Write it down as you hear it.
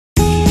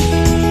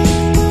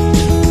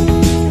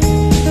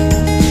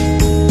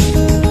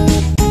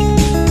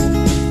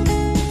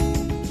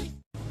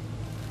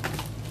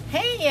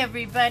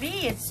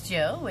everybody, it's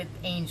Jill with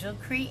Angel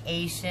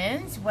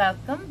Creations.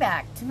 Welcome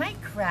back to my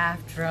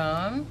craft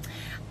room.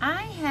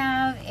 I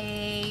have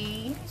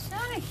it's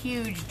not a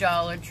huge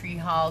Dollar Tree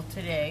haul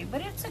today,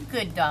 but it's a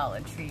good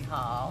Dollar Tree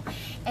haul.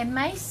 And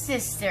my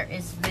sister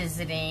is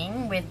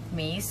visiting with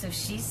me, so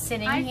she's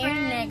sitting here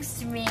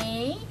next to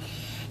me.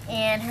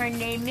 And her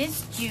name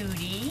is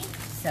Judy.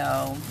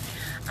 So,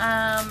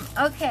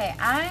 okay,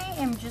 I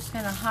am just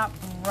gonna hop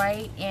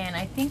right in.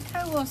 I think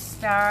I will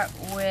start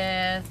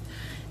with,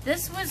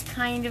 this was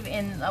kind of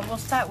in, we'll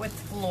start with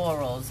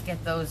florals,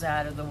 get those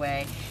out of the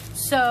way.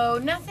 So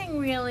nothing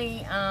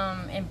really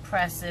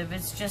impressive,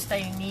 it's just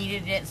I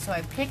needed it, so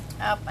I picked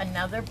up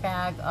another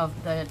bag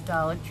of the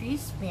Dollar Tree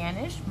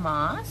Spanish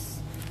moss.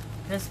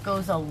 This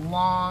goes a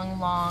long,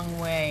 long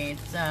way.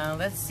 It's,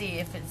 let's see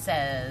if it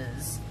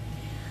says,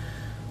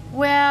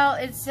 well,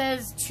 it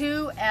says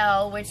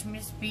 2L, which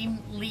must be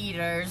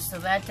liters, so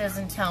that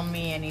doesn't tell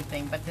me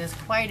anything, but there's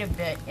quite a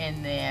bit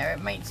in there.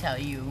 It might tell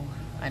you,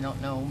 I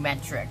don't know,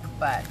 metric,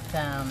 but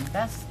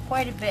that's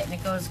quite a bit, and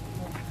it goes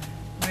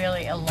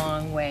really a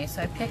long way.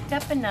 So I picked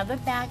up another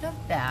bag of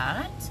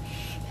that.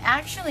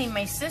 Actually,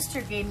 my sister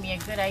gave me a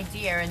good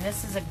idea, and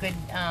this is a good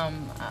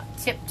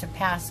tip to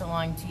pass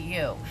along to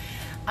you.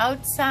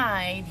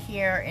 Outside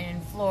here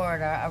in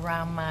Florida,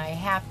 around my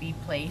happy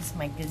place,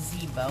 my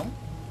gazebo,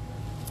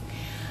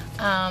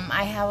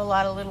 I have a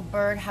lot of little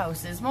bird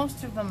houses.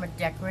 Most of them are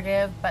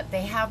decorative, but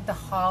they have the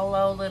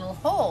hollow little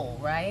hole,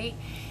 right?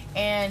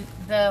 And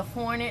the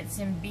hornets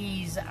and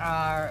bees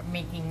are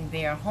making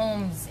their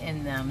homes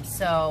in them.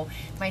 So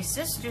my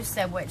sister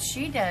said what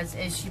she does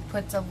is she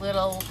puts a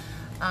little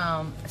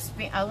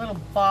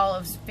ball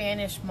of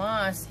Spanish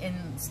moss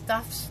and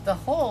stuffs the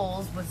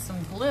holes with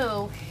some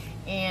glue,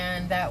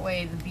 and that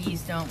way the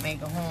bees don't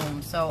make a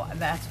home. So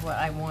that's what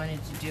I wanted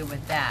to do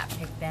with that.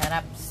 Pick that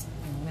up.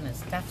 I'm going to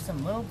stuff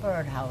some little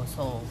bird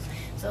households.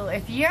 So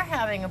if you're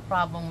having a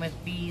problem with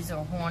bees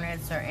or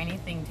hornets or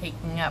anything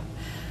taking up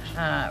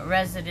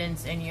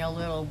residence in your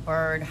little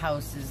bird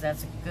houses,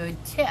 that's a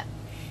good tip.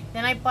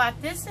 Then I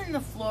bought this in the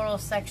floral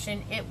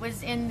section. It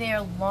was in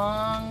their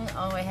long,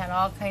 it had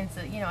all kinds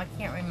of, I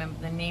can't remember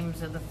the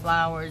names of the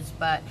flowers,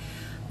 but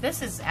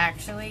this is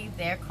actually,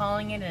 they're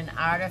calling it an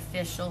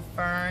artificial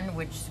fern,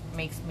 which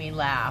makes me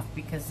laugh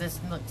because this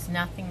looks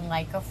nothing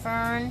like a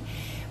fern.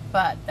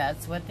 But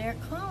that's what they're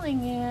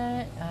calling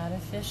it,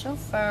 artificial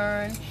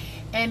fern.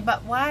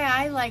 But why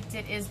I liked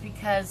it is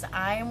because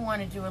I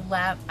want to do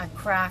a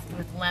craft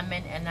with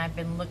lemon, and I've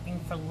been looking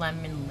for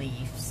lemon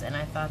leaves, and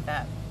I thought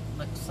that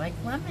looks like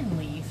lemon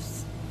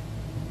leaves.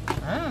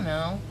 I don't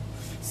know.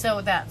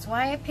 So that's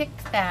why I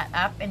picked that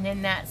up. And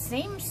in that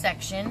same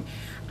section,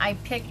 I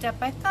picked up,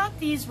 I thought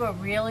these were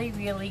really,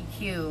 really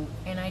cute,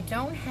 and I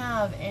don't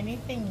have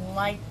anything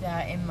like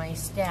that in my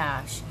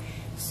stash.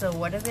 So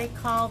what do they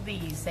call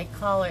these? They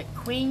call it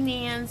Queen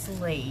Anne's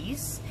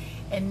lace,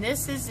 and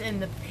this is in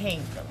the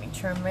pink. Let me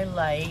turn my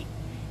light.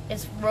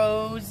 It's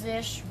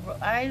rose-ish.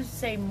 I would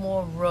say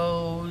more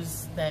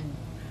rose than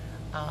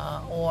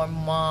or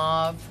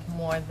mauve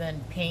more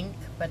than pink,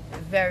 but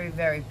very,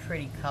 very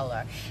pretty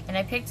color. And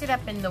I picked it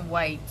up in the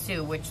white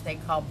too, which they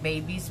call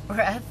baby's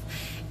breath,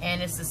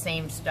 and it's the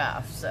same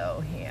stuff.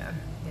 So here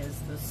is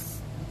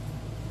this.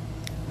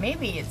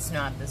 Maybe it's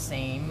not the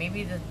same.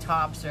 Maybe the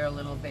tops are a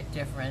little bit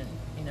different,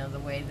 the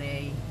way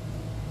they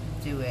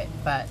do it.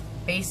 But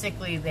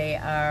basically they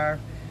are,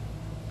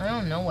 I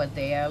don't know what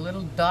they are,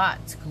 little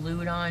dots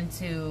glued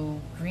onto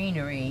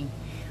greenery.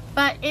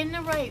 But in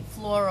the right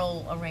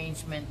floral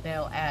arrangement,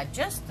 they'll add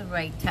just the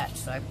right touch.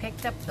 So I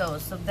picked up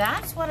those. So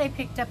that's what I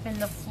picked up in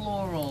the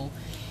floral.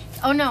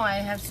 Oh no, I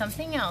have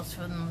something else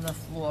from the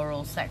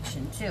floral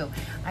section too.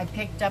 I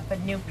picked up a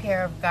new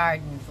pair of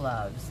garden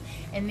gloves.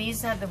 And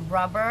these are the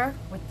rubber,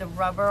 with the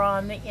rubber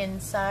on the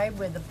inside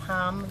where the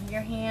palm of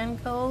your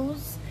hand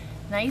goes.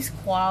 Nice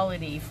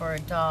quality for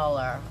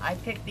 $1. I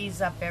pick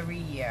these up every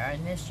year,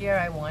 and this year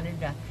I wanted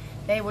to,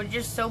 they were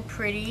just so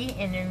pretty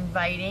and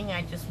inviting,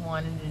 I just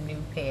wanted a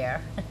new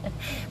pair.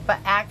 But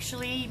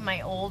actually,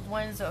 my old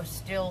ones are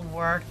still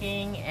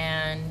working,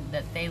 and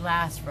that they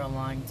last for a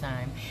long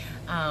time.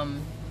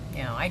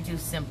 I do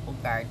simple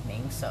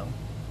gardening, so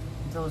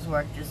those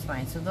work just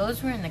fine. So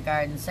those were in the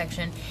garden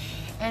section.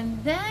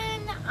 And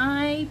then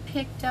I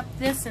picked up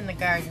this in the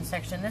garden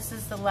section. This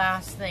is the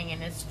last thing,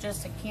 and it's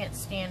just, I can't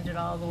stand it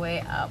all the way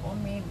up. Well,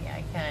 maybe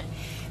I can.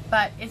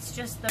 But it's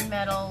just the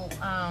metal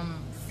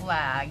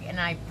flag. And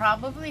I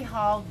probably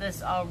hauled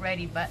this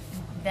already, but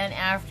then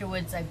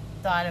afterwards I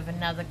thought of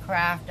another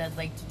craft I'd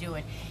like to do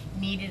and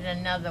needed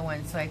another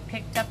one. So I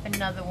picked up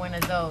another one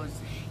of those.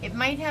 It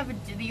might have,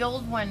 the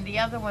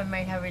other one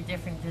might have a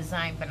different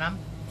design, but I'm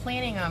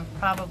planning on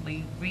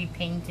probably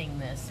repainting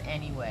this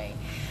anyway.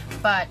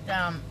 But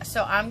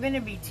so I'm going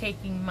to be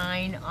taking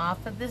mine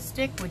off of the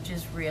stick, which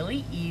is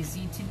really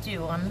easy to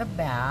do on the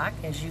back.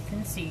 As you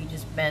can see,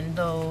 just bend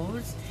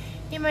those.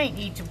 You might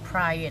need to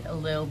pry it a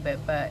little bit,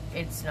 but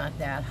it's not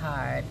that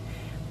hard.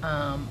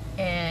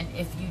 And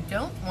if you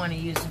don't want to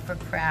use it for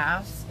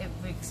crafts, it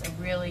makes a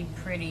really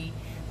pretty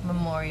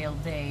Memorial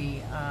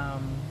Day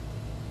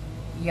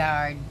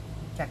yard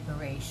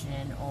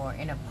decoration or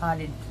in a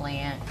potted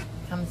plant.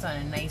 Comes on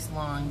a nice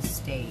long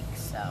stake,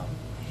 so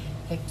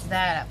picked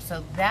that up.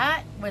 So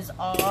that was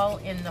all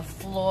in the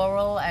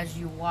floral as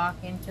you walk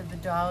into the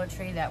Dollar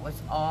Tree. That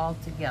was all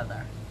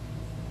together.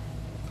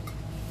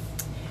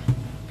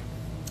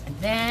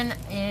 Then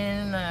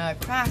in the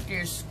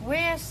Crafters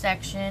Square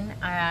section,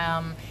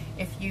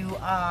 if you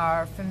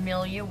are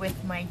familiar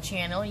with my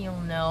channel,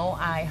 you'll know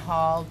I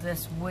hauled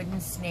this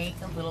wooden snake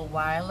a little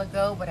while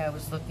ago, but I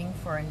was looking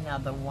for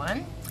another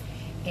one.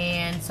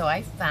 And so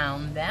I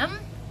found them.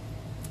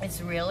 It's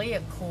really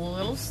a cool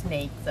little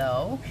snake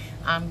though.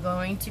 I'm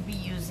going to be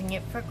using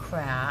it for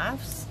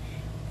crafts,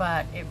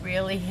 but it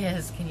really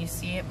is. Can you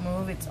see it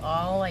move? It's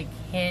all like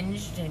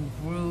hinged and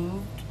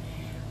grooved.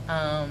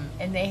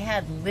 And they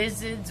had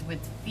lizards with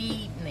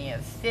feet, and they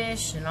have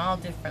fish and all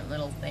different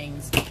little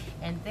things.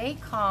 And they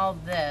call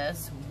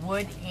this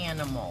wood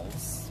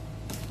animals.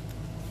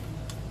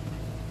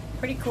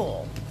 Pretty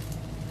cool.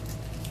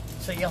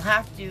 So you'll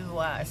have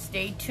to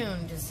stay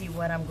tuned to see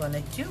what I'm going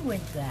to do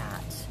with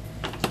that,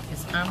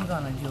 because I'm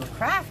going to do a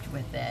craft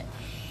with it.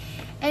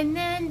 And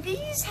then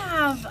these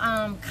have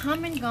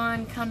come and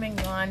gone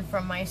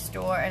from my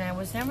store, and I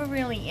was never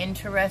really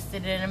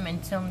interested in them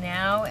until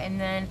now. And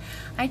then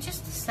I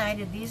just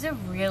decided these are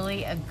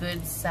really a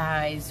good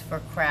size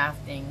for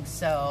crafting.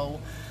 So,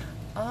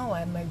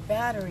 my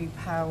battery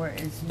power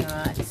is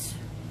not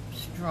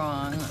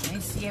strong. Let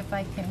me see if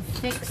I can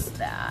fix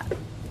that.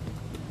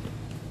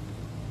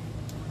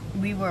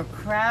 We were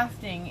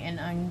crafting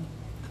and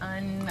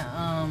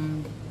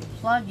unplugging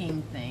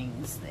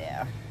things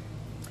there.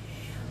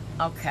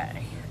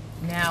 Okay,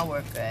 now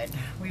we're good.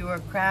 We were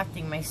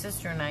crafting, my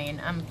sister and I, and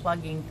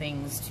unplugging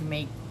things to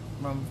make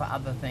room for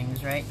other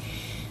things, right?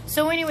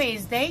 So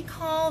anyways, they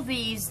call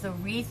these the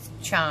wreath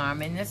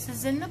charm, and this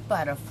is in the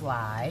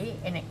butterfly,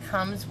 and it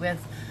comes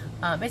with,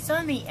 it's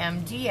on the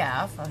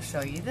MDF. I'll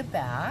show you the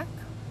back.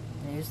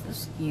 There's the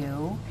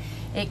skew.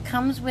 It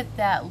comes with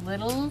that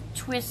little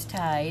twist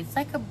tie. It's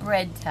like a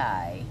bread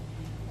tie.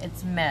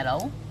 It's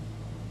metal,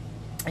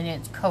 and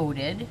it's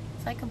coated.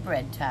 It's like a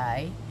bread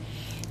tie.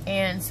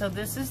 And so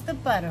this is the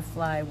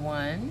butterfly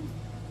one.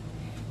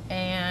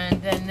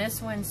 And then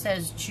this one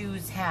says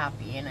choose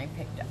happy, and I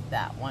picked up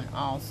that one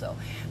also.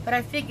 But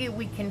I figured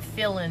we can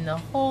fill in the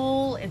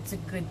hole. It's a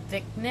good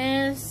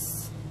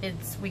thickness.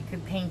 We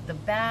could paint the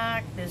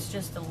back. There's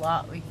just a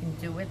lot we can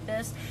do with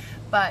this.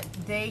 But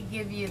they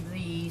give you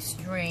the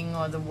string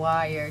or the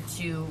wire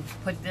to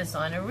put this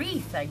on a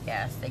wreath, I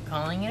guess. They're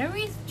calling it a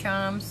wreath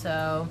charm,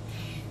 so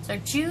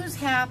choose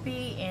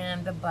happy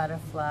and the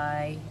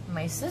butterfly.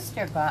 My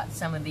sister got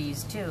some of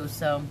these too,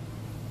 so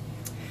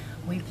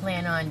we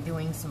plan on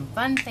doing some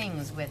fun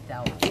things with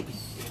those.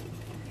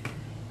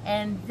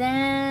 And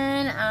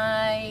then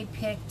I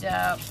picked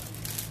up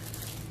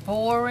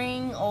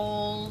boring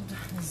old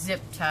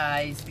zip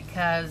ties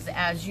because,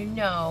 as you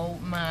know,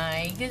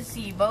 my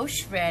gazebo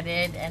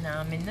shredded, and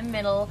I'm in the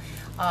middle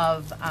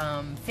of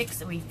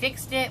we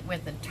fixed it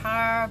with a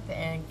tarp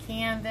and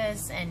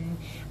canvas, and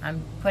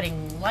I'm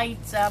putting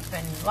lights up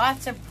and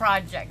lots of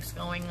projects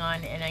going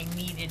on, and I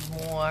needed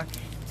more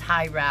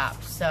tie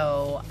wraps,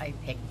 so I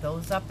picked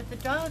those up at the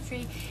Dollar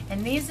Tree.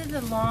 And these are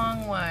the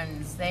long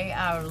ones. They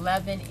are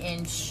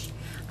 11-inch.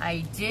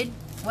 I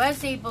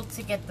was able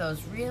to get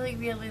those really,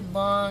 really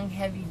long,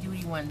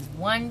 heavy-duty ones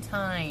one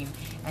time,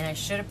 and I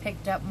should have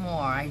picked up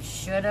more. I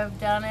should have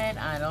done it.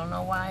 I don't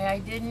know why I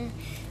didn't.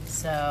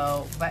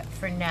 So, but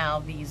for now,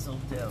 these will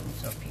do.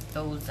 So pick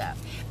those up.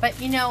 But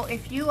you know,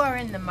 if you are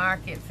in the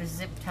market for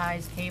zip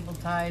ties, cable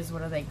ties,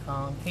 what do they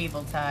call them?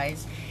 Cable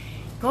ties.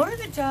 Go to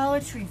the Dollar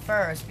Tree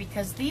first,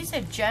 because these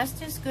are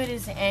just as good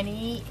as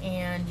any,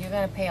 and you're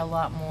going to pay a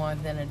lot more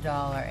than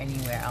 $1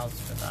 anywhere else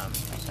for them.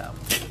 So,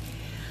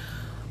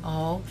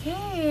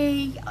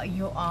 okay,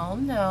 you all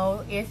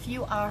know, if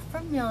you are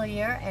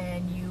familiar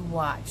and you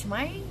watch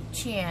my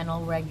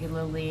channel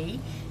regularly,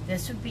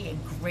 this would be a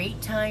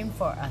great time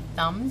for a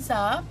thumbs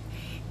up.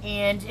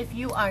 And if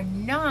you are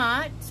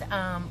not,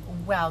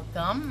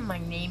 welcome. My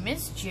name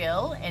is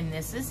Jill, and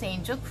this is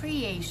Angel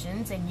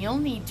Creations, and you'll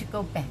need to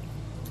go back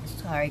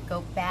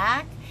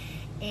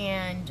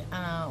and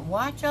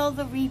watch all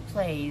the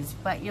replays.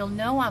 But you'll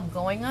know I'm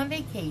going on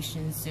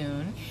vacation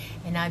soon,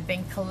 and I've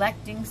been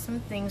collecting some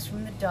things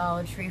from the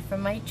Dollar Tree for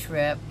my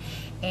trip,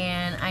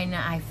 and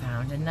I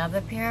found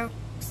another pair of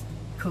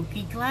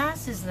kooky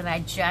glasses that I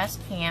just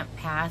can't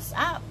pass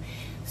up.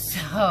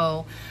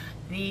 So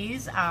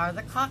these are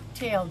the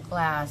cocktail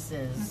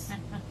glasses.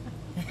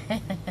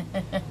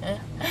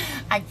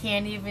 I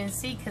can't even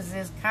see because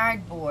there's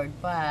cardboard,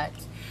 but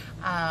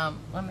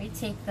let me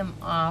take them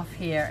off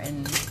here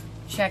and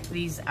check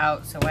these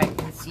out so I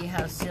can see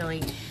how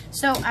silly.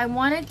 So I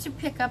wanted to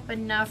pick up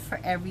enough for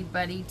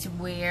everybody to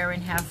wear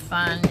and have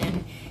fun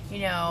and, you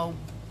know,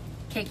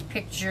 take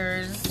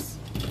pictures.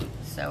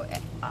 So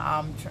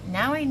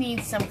now I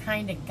need some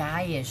kind of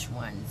guyish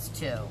ones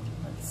too.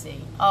 Let's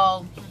see.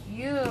 Oh,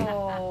 cute.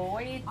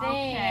 What do you think?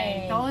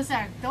 Okay,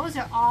 those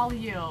are all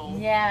you.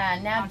 Yeah.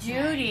 Now, okay.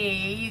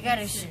 Judy,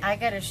 I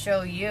gotta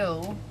show you.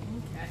 Okay.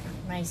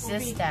 My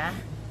sister.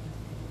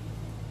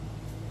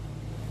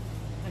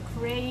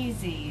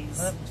 crazies.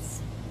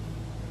 Whoops.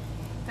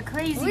 The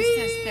Crazy Whee!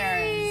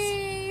 Sisters.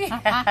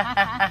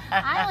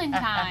 Island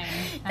time.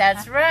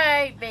 That's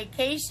right,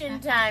 vacation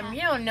time.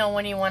 You don't know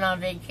anyone on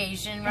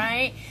vacation,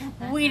 right?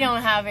 We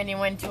don't have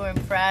anyone to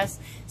impress.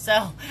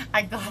 So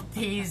I got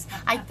these.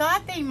 I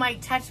thought they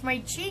might touch my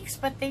cheeks,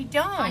 but they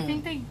don't. I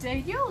think they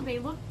do. They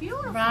look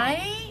beautiful.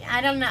 Right?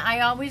 I don't know. I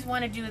always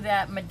want to do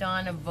that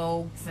Madonna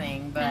Vogue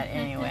thing, but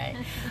anyway.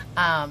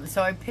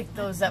 So I picked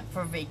those up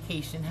for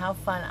vacation. How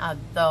fun are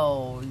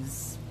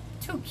those?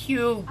 Too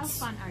cute. How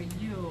fun are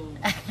you?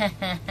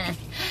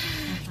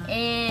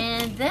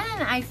 And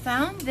then I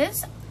found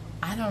this.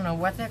 I don't know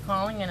what they're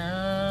calling it.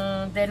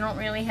 They don't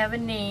really have a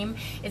name.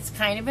 It's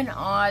kind of an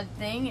odd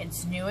thing.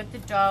 It's new at the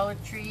Dollar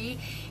Tree.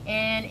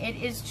 And it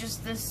is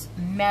just this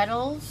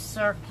metal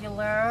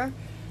circular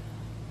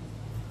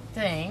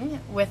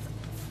thing with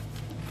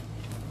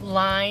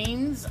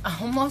lines.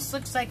 Almost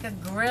looks like a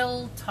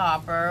grill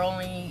topper,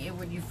 only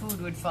your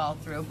food would fall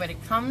through. But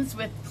it comes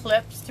with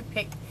clips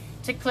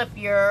to clip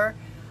your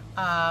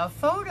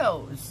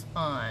photos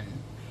on.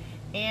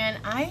 And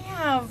I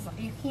have,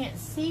 you can't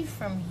see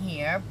from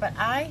here, but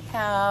I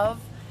have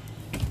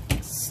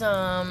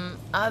some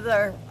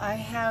other,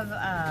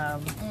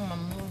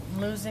 I'm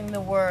losing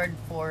the word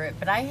for it,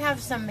 but I have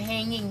some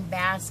hanging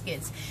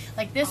baskets.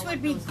 Like this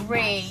would be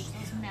great.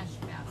 Those mesh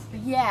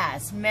baskets.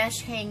 Yes, mesh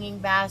hanging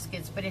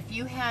baskets. But if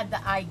you had the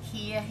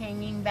IKEA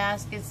hanging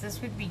baskets,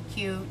 this would be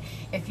cute.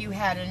 If you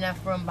had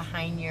enough room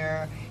behind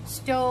your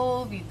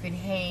stove, you could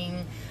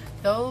hang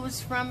those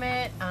from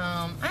it.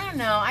 I don't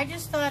know. I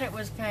just thought it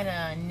was kind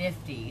of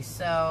nifty,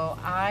 so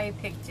I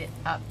picked it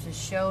up to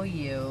show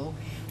you.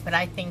 But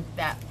I think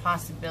that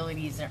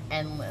possibilities are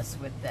endless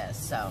with this.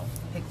 So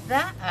pick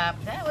that up.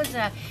 That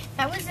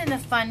was in the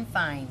Fun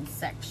Finds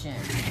section.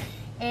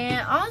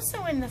 And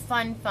also in the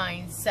Fun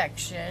Finds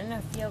section,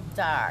 I feel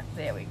dark,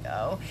 there we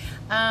go.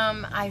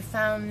 I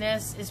found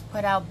this is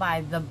put out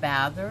by The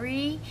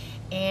Battery,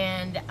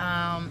 and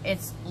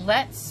it's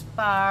Let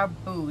Spa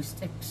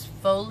Boost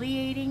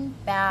Exfoliating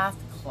Bath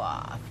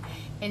Cloth.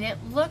 And it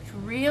looked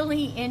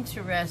really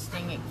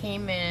interesting. It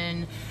came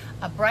in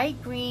a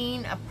bright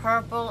green, a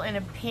purple, and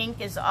a pink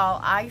is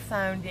all I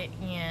found it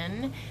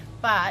in.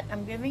 But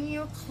I'm giving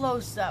you a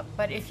close-up.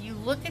 But if you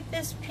look at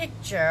this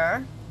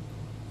picture,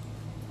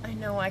 I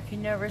know I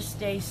can never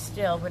stay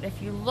still, but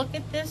if you look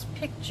at this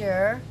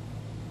picture,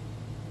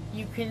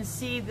 you can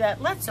see that.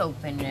 Let's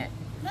open it.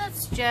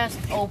 Let's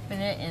just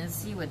open it and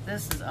see what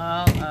this is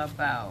all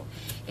about.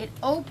 It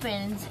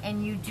opens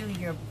and you do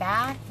your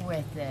back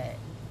with it.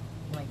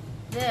 Like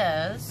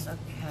this.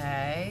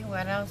 Okay.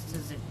 What else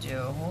does it do?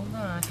 Hold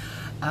on.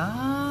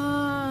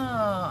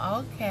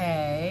 Oh,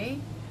 okay.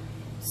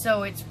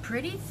 So it's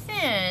pretty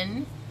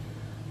thin.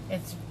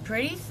 It's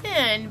pretty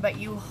thin, but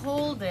you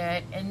hold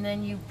it and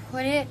then you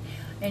put it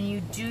and you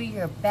do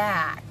your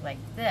back like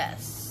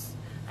this.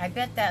 I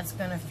bet that's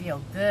going to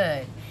feel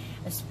good,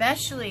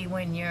 especially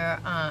when you're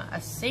a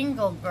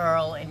single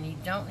girl and you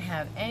don't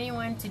have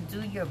anyone to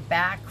do your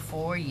back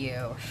for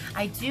you.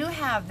 I do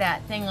have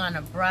that thing on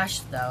a brush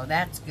though.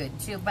 That's good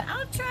too, but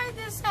I'll try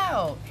this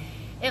out.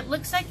 It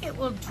looks like it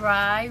will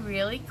dry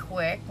really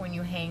quick when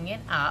you hang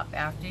it up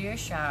after your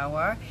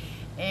shower.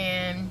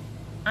 And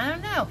I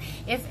don't know.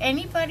 If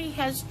anybody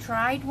has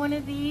tried one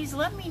of these,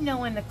 let me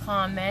know in the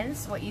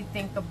comments what you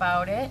think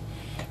about it.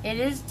 It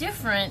is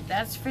different,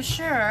 that's for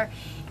sure.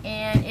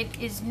 And it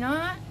is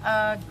not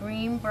a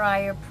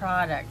Greenbrier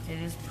product.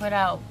 It is put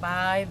out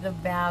by The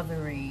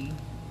Battery.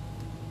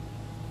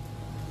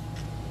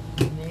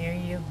 There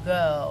you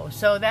go.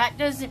 So that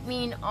doesn't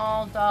mean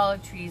all Dollar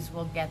Trees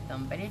will get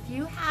them. But if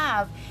you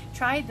have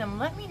tried them,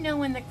 let me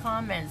know in the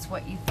comments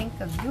what you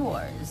think of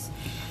yours.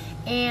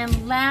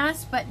 And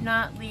last but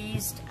not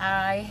least,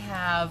 I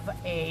have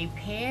a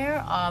pair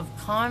of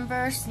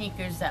Converse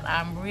sneakers that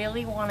I'm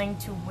really wanting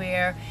to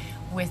wear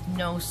with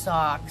no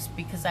socks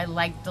because I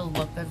like the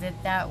look of it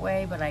that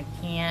way, but I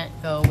can't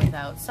go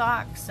without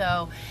socks.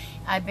 So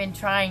I've been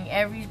trying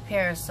every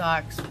pair of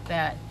socks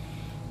that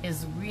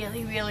is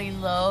really, really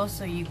low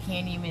so you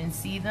can't even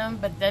see them,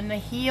 but then the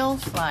heel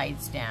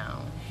slides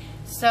down.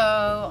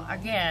 So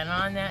again,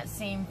 on that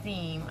same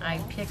theme, I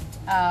picked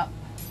up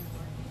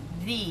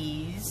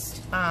these,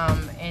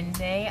 and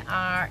they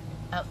are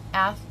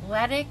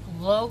athletic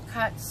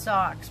low-cut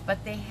socks,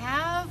 but they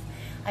have,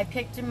 I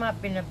picked them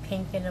up in a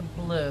pink and a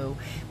blue,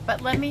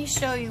 but let me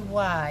show you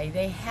why.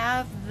 They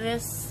have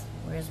this,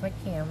 where's my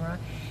camera?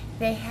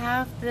 They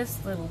have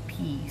this little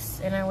piece,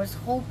 and I was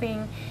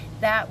hoping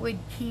that would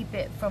keep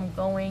it from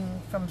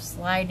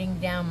sliding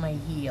down my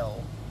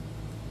heel.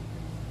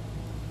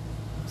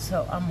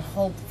 So I'm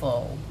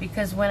hopeful,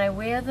 because when I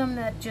wear them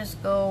that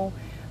just go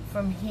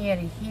from here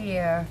to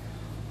here,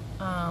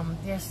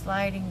 they're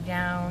sliding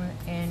down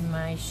in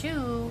my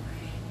shoe,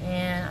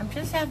 and I'm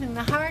just having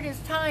the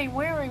hardest time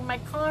wearing my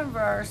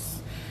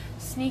Converse.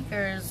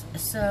 sneakers.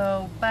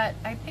 So, but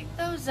I picked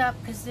those up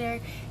because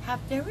they're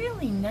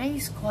really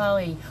nice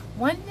quality.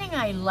 One thing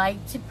I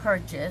like to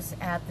purchase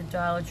at the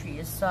Dollar Tree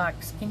is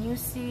socks. Can you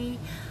see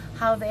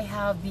how they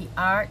have the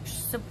arch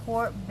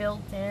support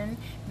built in?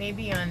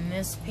 Maybe on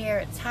this pair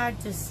it's hard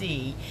to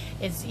see.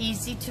 It's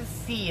easy to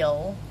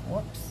feel.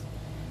 Whoops.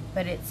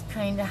 But it's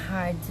kind of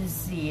hard to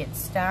see. It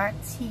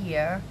starts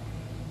here,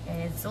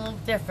 and it's a little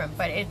different,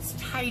 but it's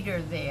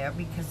tighter there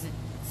because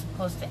it's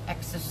supposed to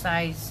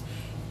exercise,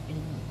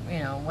 you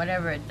know,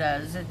 whatever it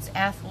does. It's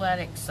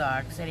athletic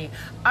socks. Any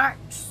arch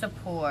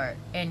support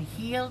and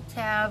heel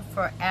tab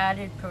for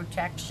added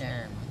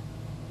protection.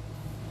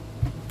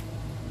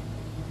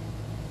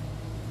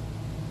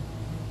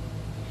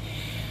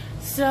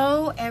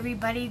 So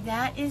everybody,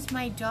 that is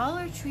my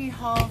Dollar Tree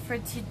haul for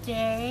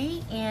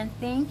today, and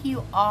thank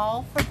you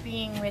all for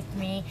being with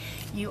me.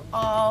 You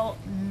all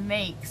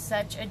make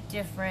such a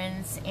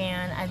difference,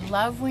 and I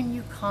love when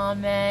you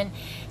comment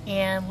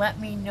and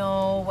let me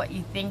know what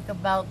you think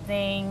about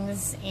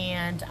things.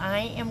 And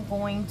I am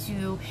going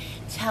to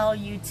tell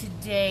you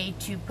today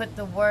to put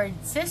the word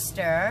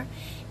sister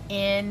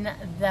in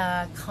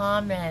the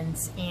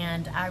comments,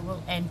 and I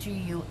will enter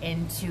you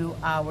into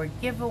our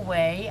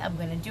giveaway. I'm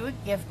going to do a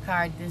gift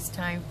card this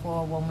time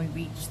for when we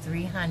reach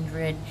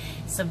 300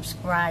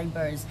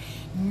 subscribers.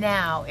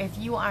 Now, if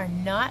you are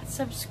not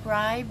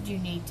subscribed, you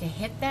need to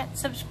hit that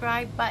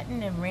subscribe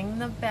button and ring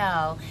the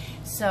bell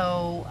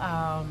so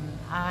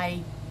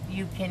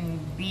you can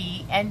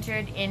be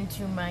entered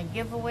into my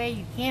giveaway.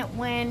 You can't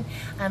win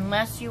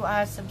unless you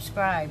are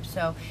subscribed.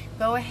 So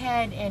go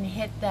ahead and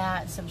hit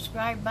that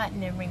subscribe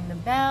button and ring the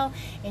bell,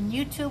 and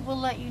YouTube will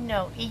let you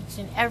know each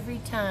and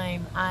every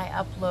time I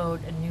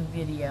upload a new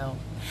video.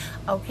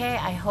 Okay,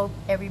 I hope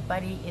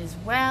everybody is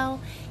well,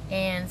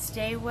 and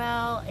stay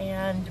well,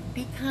 and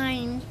be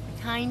kind.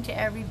 Be kind to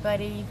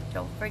everybody.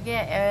 Don't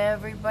forget,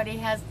 everybody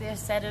has their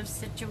set of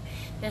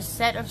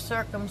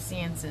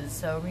circumstances.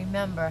 So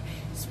remember,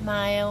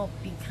 smile,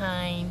 be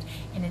kind,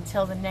 and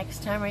until the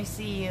next time I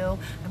see you,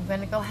 I'm going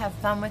to go have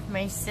fun with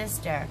my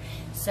sister.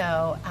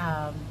 So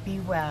be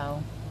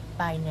well.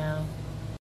 Bye now.